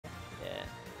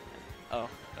Oh,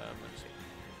 let me see.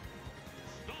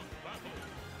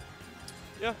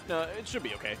 Yeah, no, it should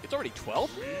be okay. It's already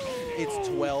 12? It's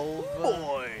 12.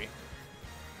 Boy.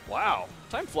 Wow,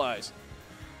 time flies.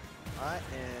 I am...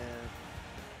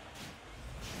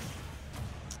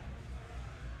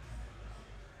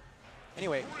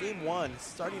 Anyway, game 1,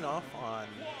 starting off on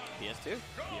PS2?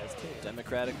 PS2.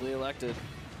 Democratically elected.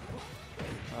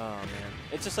 Oh, man.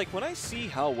 It's just like when I see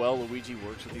how well Luigi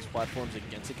works with these platforms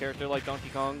against a character like Donkey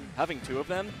Kong, having 2 of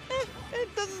them,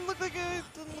 it doesn't look like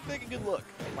a good look.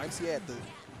 YMCA at the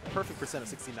perfect percent of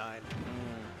 69.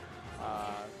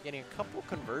 Getting a couple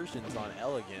conversions on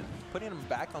Elegant, putting him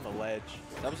back on the ledge.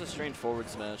 That was a strange forward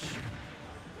smash.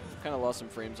 Kind of lost some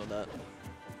frames on that.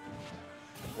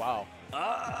 Wow.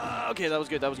 Okay, that was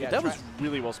good. That was good. That was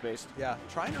really well spaced. Yeah,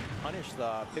 trying to punish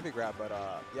the pivot grab, but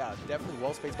yeah, definitely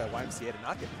well spaced by YMCA to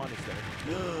not get punished there.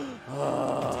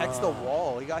 Text the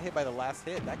wall. He got hit by the last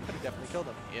hit. That could have definitely killed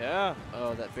him. Yeah.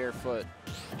 Oh, that bare foot.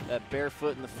 That bare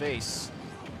foot in the face.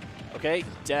 Okay,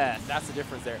 death. That's the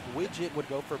difference there. Widget would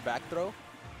go for back throw.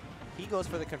 He goes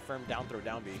for the confirmed down throw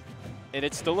down B. And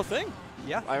it's still a thing.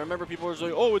 Yeah. I remember people were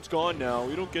like, oh, it's gone now.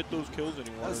 We don't get those kills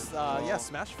anymore. Was, yeah,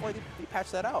 Smash 4, they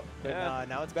patched that out. But Yeah.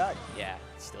 now it's back. Yeah,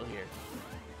 it's still here.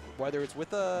 Whether it's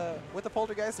with a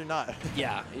poltergeist or not.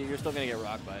 Yeah, you're still going to get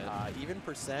rocked by it. Even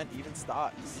percent, even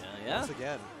stocks. Yeah. Once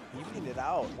again, evening it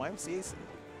out. YMCA's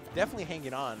definitely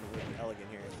hanging on with Elegant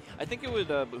here. I think it would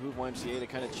behoove YMCA to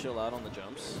kind of chill out on the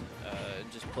jumps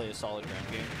and just play a solid ground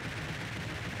game.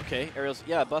 Okay, aerials.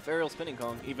 Yeah, buff aerial spinning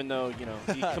Kong. Even though he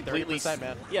completely, 30%,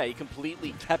 man. Yeah, he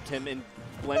completely kept him and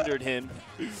blendered him.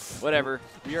 Whatever.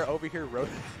 We are over here,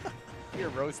 we are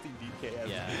roasting DK.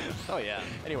 Yeah. Oh yeah.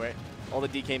 Anyway, all the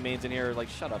DK mains in here are like,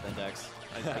 shut up, Index.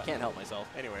 I can't help myself.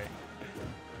 Anyway.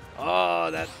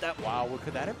 Oh, that. Wow, well,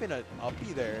 could that have been an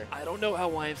uppie there? I don't know how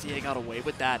YMCA got away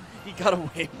with that. He got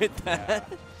away with that.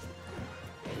 Yeah.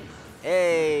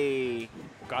 Hey.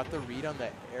 Got the read on the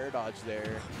air dodge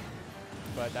there.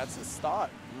 But that's a stock.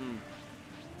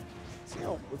 See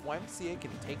how if YMCA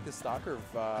can take the stock, or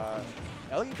if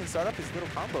Elegant can start up his little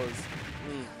combos.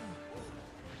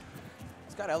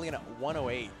 He's got Elegant at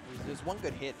 108. There's one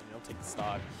good hit and he'll take the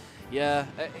stock. Yeah,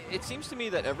 it seems to me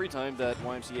that every time that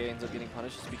YMCA ends up getting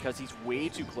punished is because he's way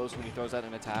too close when he throws out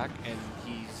an attack, and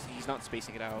he's not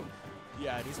spacing it out.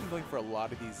 Yeah, and he's been going for a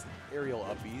lot of these aerial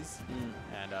uppies,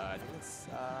 and I think it's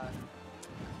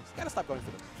he's got to stop going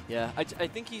for them. Yeah, I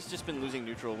think he's just been losing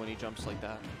neutral when he jumps like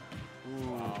that. Ooh.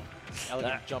 Wow.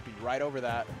 Elegant jumping right over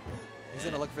that. He's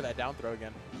going to look for that down throw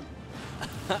again.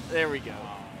 There we go.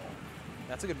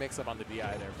 That's a good mix-up on the DI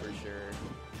there for sure.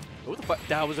 Ooh,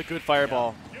 that was a good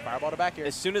fireball. Yeah. Fireball to back here.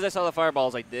 As soon as I saw the fireball, I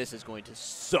was like, this is going to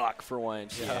suck for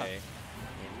YMCA. Yeah.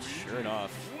 And sure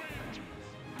enough.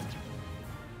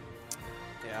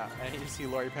 Yeah, and you see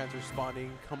Lori Pants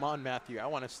responding, come on, Matthew, I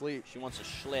want to sleep. She wants to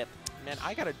schlep. Man,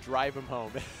 I got to drive him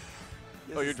home.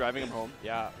 Oh, you're driving him home?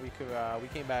 Yeah, we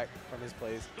came back from his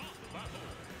place.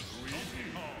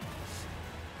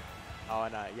 Oh,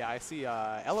 and yeah, I see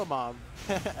Ella Mom.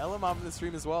 Ella Mom in the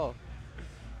stream as well.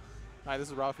 Hi,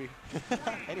 this is Rafi.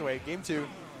 Anyway, game 2.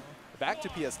 Back to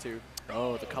PS2.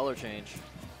 Oh, the color change.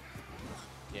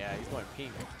 Yeah, he's going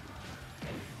pink.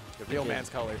 The real man's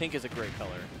color. Pink is a great color.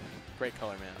 Great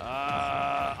color, man.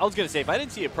 I was going to say, if I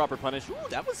didn't see a proper punish, ooh,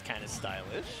 that was kind of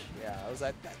stylish. Yeah,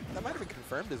 that might have been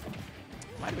confirmed.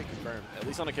 Might have been confirmed. At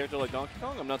least on a character like Donkey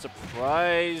Kong, I'm not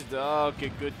surprised. Oh,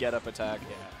 okay, good get-up attack.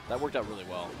 Yeah, that worked out really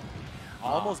well.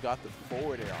 Almost got the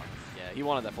forward air on. Yeah, he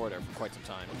wanted that forward air for quite some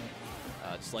time.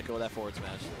 Just let go of that forward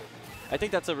smash. I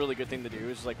think that's a really good thing to do,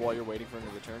 is like while you're waiting for him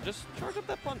to return, just charge up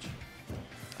that punch.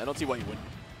 I don't see why you wouldn't.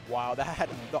 Wow, that had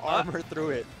the armor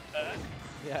through it.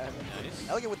 Yeah, nice.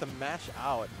 Elegant with the mash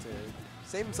out to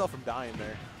save himself from dying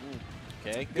there.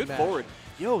 Okay, good forward.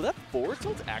 Yo, that forward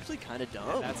tilt's actually kind of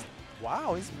dumb. Yeah,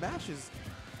 wow, his mash is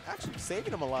actually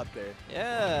saving him a lot there.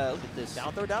 Yeah, look at this.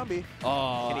 Down throw, down B.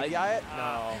 Oh, can he DI it?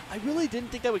 No. I really didn't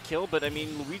think that would kill, but I mean,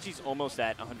 Luigi's almost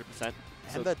at 100%.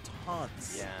 And the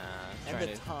taunts. Yeah. And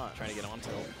the taunts. Trying to get on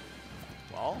tilt.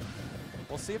 Well,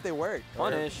 we'll see if they work.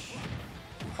 Punish.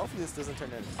 Hopefully this doesn't turn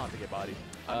into a taunt to get body.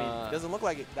 I mean, it doesn't look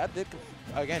like it. That did,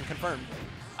 again, confirmed.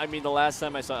 I mean, the last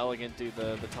time I saw Elegant do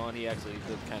the taunt, he actually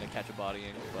did kind of catch a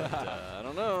bodying. But I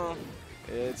don't know.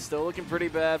 It's still looking pretty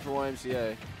bad for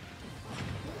YMCA.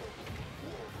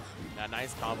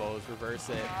 Nice combos. Reverse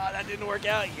it. That didn't work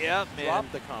out. Yeah, man.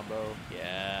 Drop the combo.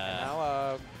 Yeah. And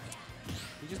now,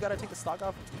 you just got to take the stock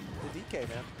off the DK,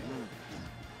 man.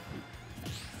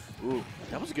 Ooh,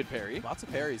 that was a good parry. Lots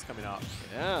of parries coming out.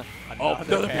 Yeah.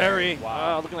 Another parry.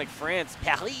 Wow. Looking like France.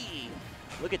 Paris.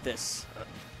 Look at this.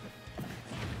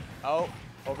 Oh,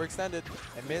 overextended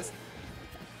and missed.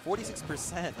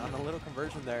 46% on a little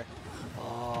conversion there.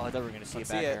 Oh, I thought we were going to see Let's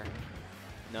it back see it. there.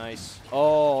 Nice.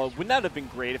 Oh, wouldn't that have been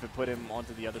great if it put him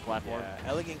onto the other platform? Yeah,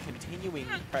 Elegant continuing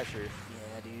pressure.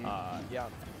 Yeah, dude. Yeah.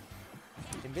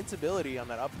 Invincibility on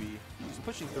that up B. Just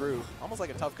pushing through, almost like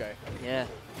a tough guy. Yeah.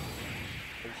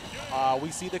 We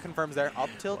see the confirms there. Up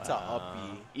tilt to up B.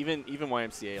 Even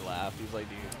YMCA laughed. He was like,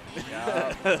 dude.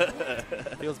 Yeah.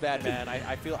 Feels bad, man.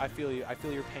 I feel you. I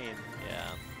feel your pain.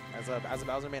 Yeah. As a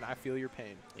Bowser man, I feel your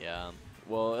pain. Yeah.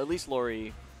 Well, at least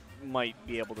Lori might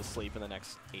be able to sleep in the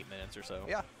next 8 minutes or so.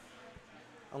 Yeah.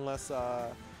 Unless,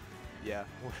 yeah,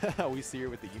 we see her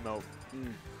with the emote.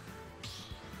 Mm.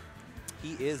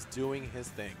 He is doing his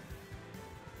thing.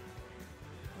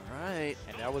 All right.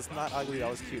 And that was not ugly. That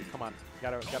was cute. Come on.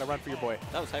 Gotta run for your boy.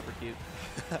 That was hyper cute.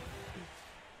 I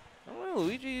don't know,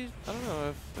 Luigi. I don't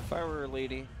know if I were a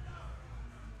lady.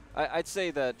 I'd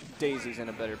say that Daisy's in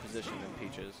a better position than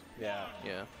Peaches. Yeah.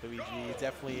 Yeah. Luigi,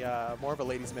 definitely more of a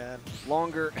ladies' man.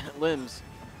 Longer limbs.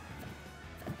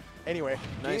 Anyway.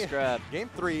 Nice grab. Game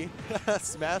 3,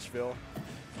 Smashville.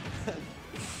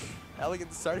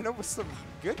 Elegant starting up with some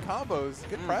good combos.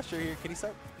 Good pressure here. Can he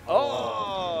start?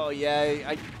 Oh,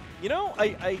 yeah. You know,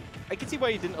 I can see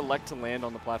why he didn't elect to land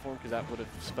on the platform, because that would have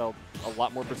spelled a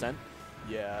lot more %.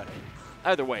 Yeah.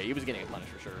 Either way, he was getting a punish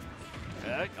for sure.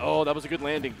 Oh, that was a good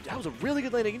landing. That was a really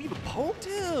good landing. And he even poked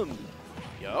him.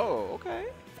 Yo, okay.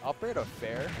 Up air to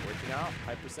fair. Working out.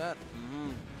 High percent.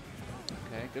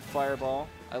 Okay, good fireball.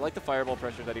 I like the fireball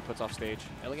pressure that he puts off stage.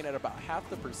 Elegant at about half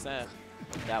the percent.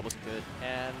 That was good.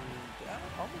 And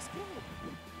almost killed.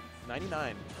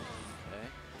 99. Okay.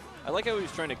 I like how he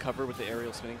was trying to cover with the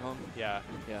aerial spinning Kong. Yeah.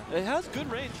 Yeah. It has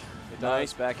good range.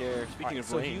 Nice back air. Speaking of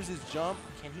so range. he uses jump.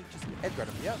 Can he just edge guard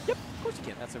him? Yep. Yep, of course he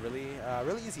can. That's a really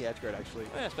easy edge guard, actually.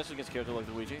 Yeah, especially against a character like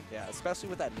Luigi. Yeah, especially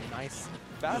with that nice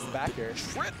fast back air.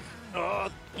 Trip.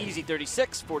 Easy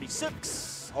 36,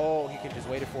 46. Oh, he can just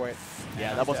wait for it.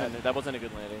 Yeah, that wasn't a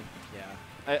good landing. Yeah.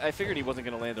 I figured he wasn't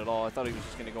going to land at all. I thought he was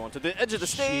just going to go onto the edge of the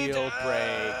stage. Shield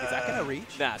break. Is that going to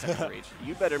reach? Nah, it's not going to reach.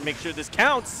 You better make sure this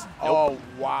counts. Oh,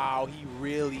 wow. He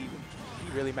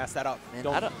really messed that up. Man,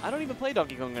 I don't even play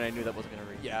Donkey Kong, and I knew that wasn't going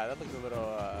to reach. Yeah, that looked a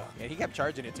little. And he kept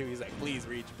charging it too. He's like, "Please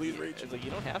reach, please reach." It's like, you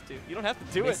don't have to. You don't have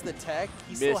to do Missed it. the tech.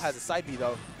 He still has a side B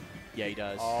though. Yeah, he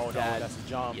does. Oh no, that's a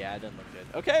jump. Yeah, it doesn't look good.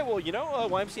 Okay, well, you know,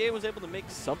 YMCA was able to make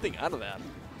something out of that.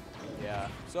 Yeah.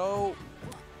 So,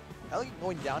 Elegant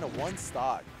going down to 1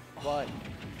 stock, but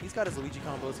he's got his Luigi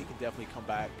combos. He can definitely come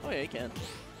back. Oh yeah, he can.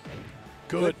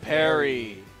 Good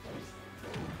parry.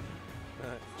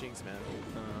 Jinx, man.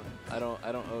 I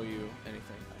don't owe you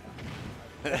anything.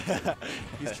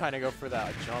 He's trying to go for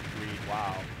that jump read.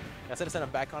 Wow. Instead of sending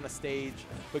him back on the stage,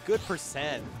 but good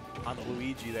percent on the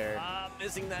Luigi there.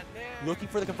 Missing that nair. Looking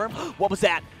for the confirm. What was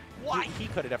that? Why? He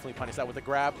could have definitely punished that with a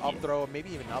grab, up throw,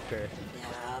 maybe even up there.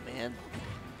 Yeah, man.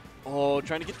 Oh,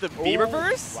 trying to get the B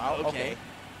reverse? Wow, okay.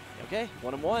 Okay,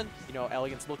 1-1. You know,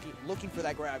 Elegant's looking for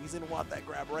that grab. He's going to want that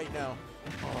grab right now.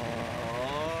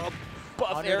 Oh,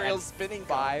 buff aerial spinning.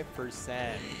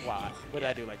 5%. Wow. What did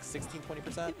I do, like 16,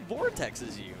 20%? It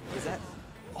vortexes you. Is that?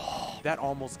 Oh, that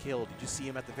almost killed. Did you see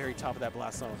him at the very top of that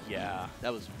blast zone? Yeah,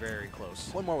 that was very close.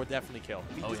 One more would definitely kill.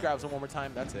 If he just grabs him one more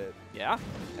time, that's it. Yeah,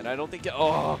 and I don't think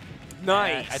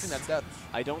nice. I think that's death.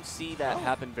 I don't see that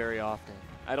happen very often.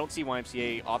 I don't see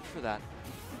YMCA opt for that.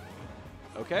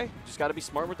 Okay, just got to be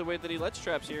smart with the way that he lets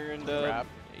traps here and grab.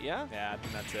 Yeah. Yeah, I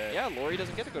think that's it. Yeah, Lori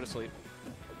doesn't get to go to sleep.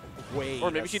 Wait.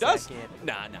 Or maybe she does.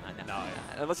 Nah.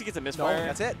 Unless he gets a misfire. No,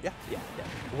 that's it. Yeah. Yeah.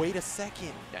 Wait a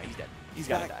second. Yeah, he's dead. He's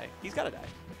got to die. He's got to die.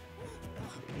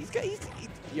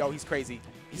 Yo, he's crazy.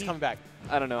 He's coming back.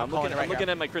 I don't know. I'm looking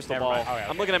at my crystal ball. Okay.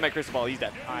 I'm looking at my crystal ball. He's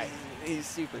dead. All right. He's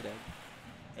super dead.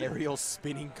 Aerial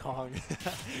spinning Kong.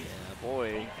 Yeah,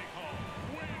 boy.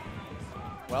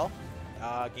 Well,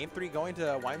 game 3 going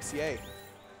to YMCA.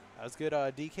 That was good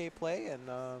DK play, and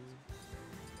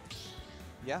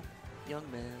yeah. Young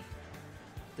man,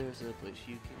 there's a place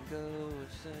you can go.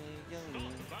 Say, young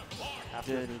man.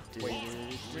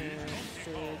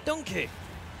 Donkey.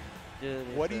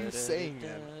 What are you saying,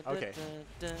 man? Okay.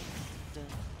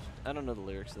 I don't know the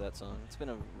lyrics to that song. It's been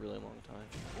a really long time.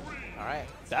 All right.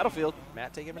 Battlefield.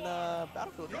 Matt, take him in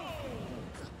Battlefield.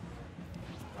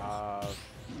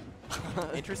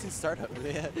 Interesting startup.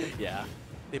 Yeah.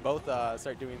 They both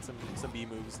start doing some B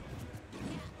moves.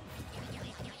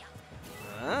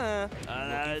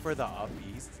 Looking for the up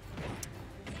east.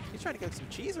 He's trying to get some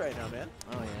cheese right now, man.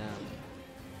 Oh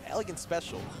yeah. Elegant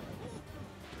special.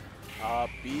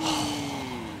 B.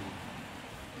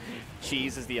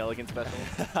 Cheese is the elegant special.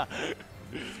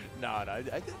 No, I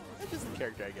just the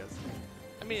character, I guess.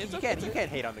 I mean, you can't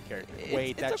hate on the character.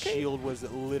 Wait, that shield was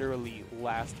literally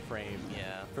last frame.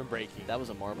 Yeah. From breaking. That was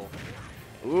a marble.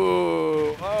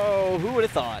 Ooh. Oh, who would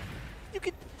have thought? You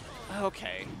could.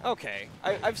 Okay. Okay.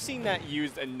 I've seen that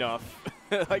used enough.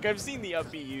 Like I've seen the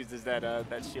up B used as that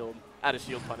that shield out of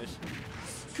shield punish.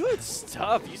 Good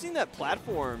stuff. Using that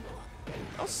platform.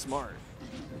 That was smart.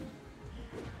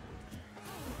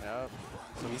 Yep.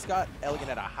 So he's got Elegant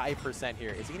at a high percent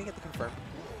here. Is he gonna get the confirm?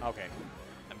 Okay.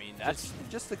 I mean, that's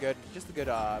just a good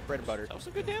bread and butter. that was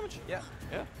some good damage. Yeah.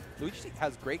 Yeah. Luigi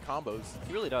has great combos.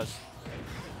 He really does.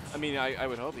 I mean, I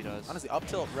would hope he does. Honestly, up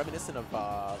tilt reminiscent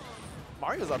of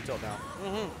Mario's up tilt now.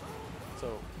 Mm-hmm.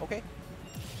 So okay.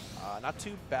 Not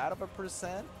too bad of a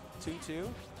percent. 2-2.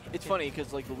 It's funny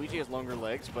because like Luigi has longer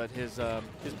legs, but his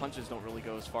punches don't really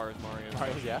go as far as Mario's.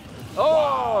 Mario's, yeah.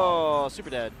 Oh, super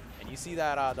dead. And you see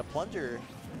that the plunger.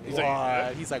 He's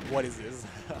like, He's like, what is this?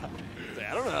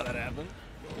 I don't know how that happened.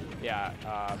 Yeah,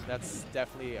 that's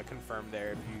definitely a confirm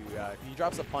there. If he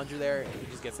drops a plunger there,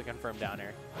 he just gets the confirm down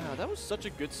air. Wow, that was such a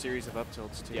good series of up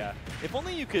tilts too. Yeah. If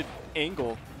only you could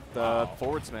angle the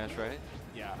forward smash, right?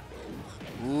 Yeah.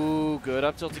 Ooh, good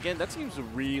up tilt again. That seems to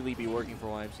really be working for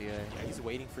YMCA. Yeah, he's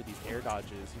waiting for these air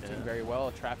dodges. He's doing very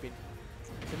well, trapping.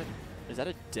 Is that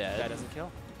a dead? That doesn't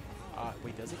kill.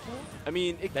 Wait, does it kill? I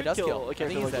mean, it that could does kill a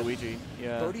character like dead. Luigi.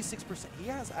 Yeah. 36%. He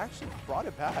has actually brought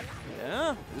it back.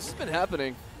 Yeah, this has been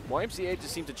happening. YMCA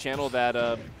just seemed to channel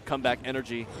that comeback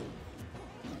energy.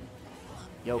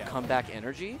 Yo, Yeah. comeback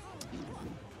energy?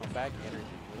 Comeback energy.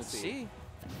 Let's see.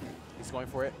 He's going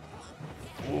for it.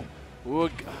 Ooh,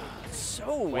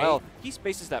 so well. He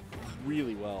spaces that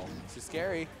really well. This is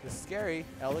scary. This is scary.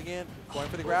 Elegant, going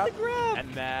for the grab.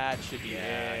 And that should be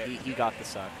it. He got the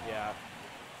suck. Yeah.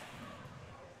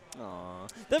 Aw.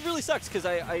 That really sucks because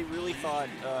I really thought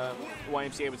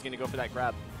YMCA was going to go for that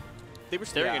grab. They were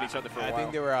staring at each other for a while. I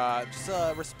think they were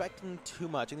just respecting too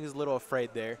much. I think he was a little afraid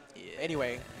there. Yeah.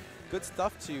 Anyway, good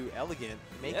stuff to Elegant,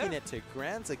 making it to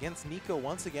Grands against Nico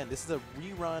once again. This is a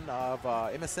rerun of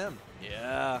MSM.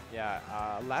 Yeah.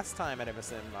 Yeah, last time at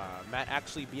MSM, Matt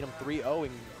actually beat him 3-0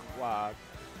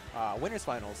 in winners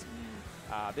finals.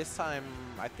 This time,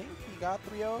 I think he got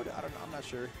 3-0'd. I don't know. I'm not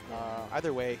sure.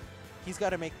 Either way, he's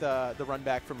got to make the run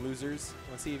back from losers.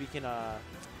 Let's see if he can.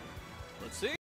 Let's see.